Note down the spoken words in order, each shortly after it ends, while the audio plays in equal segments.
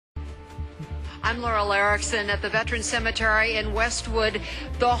I'm Laurel Erickson at the Veterans Cemetery in Westwood.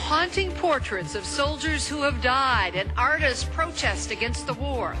 The haunting portraits of soldiers who have died and artists protest against the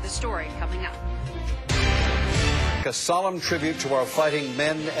war. The story coming up. A solemn tribute to our fighting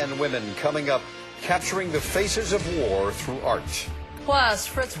men and women coming up, capturing the faces of war through art. Plus,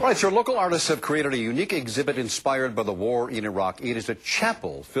 Fritz. Right, so local artists have created a unique exhibit inspired by the war in Iraq. It is a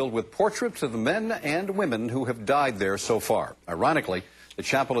chapel filled with portraits of the men and women who have died there so far. Ironically, the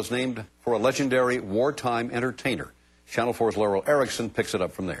chapel is named for a legendary wartime entertainer. Channel 4's Laurel Erickson picks it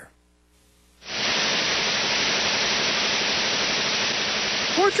up from there.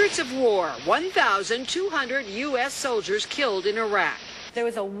 Portraits of war, 1,200 U.S. soldiers killed in Iraq. There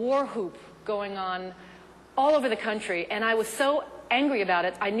was a war whoop going on all over the country, and I was so angry about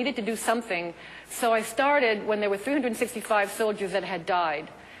it, I needed to do something. So I started when there were 365 soldiers that had died.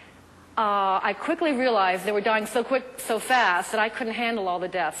 I quickly realized they were dying so quick, so fast, that I couldn't handle all the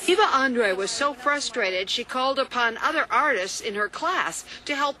deaths. Eva Andre was so frustrated she called upon other artists in her class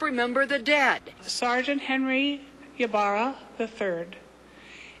to help remember the dead. Sergeant Henry Ybarra III,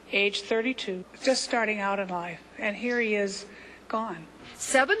 age 32, just starting out in life, and here he is gone.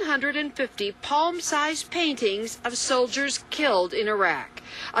 750 palm-sized paintings of soldiers killed in Iraq.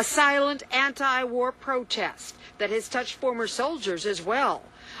 A silent anti-war protest that has touched former soldiers as well.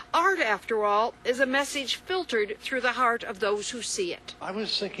 Art, after all, is a message filtered through the heart of those who see it. I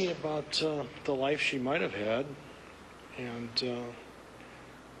was thinking about the life she might have had, and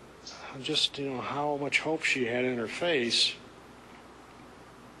just, how much hope she had in her face,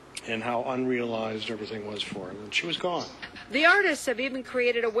 and how unrealized everything was for her. And she was gone. The artists have even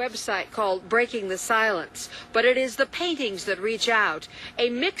created a website called Breaking the Silence, but it is the paintings that reach out, a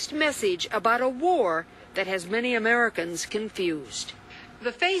mixed message about a war that has many Americans confused.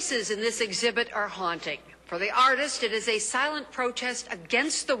 The faces in this exhibit are haunting. For the artist, it is a silent protest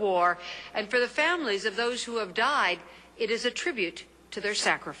against the war, and for the families of those who have died, it is a tribute to their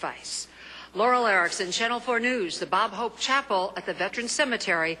sacrifice. Laurel Erickson, Channel 4 News, the Bob Hope Chapel at the Veterans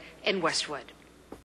Cemetery in Westwood.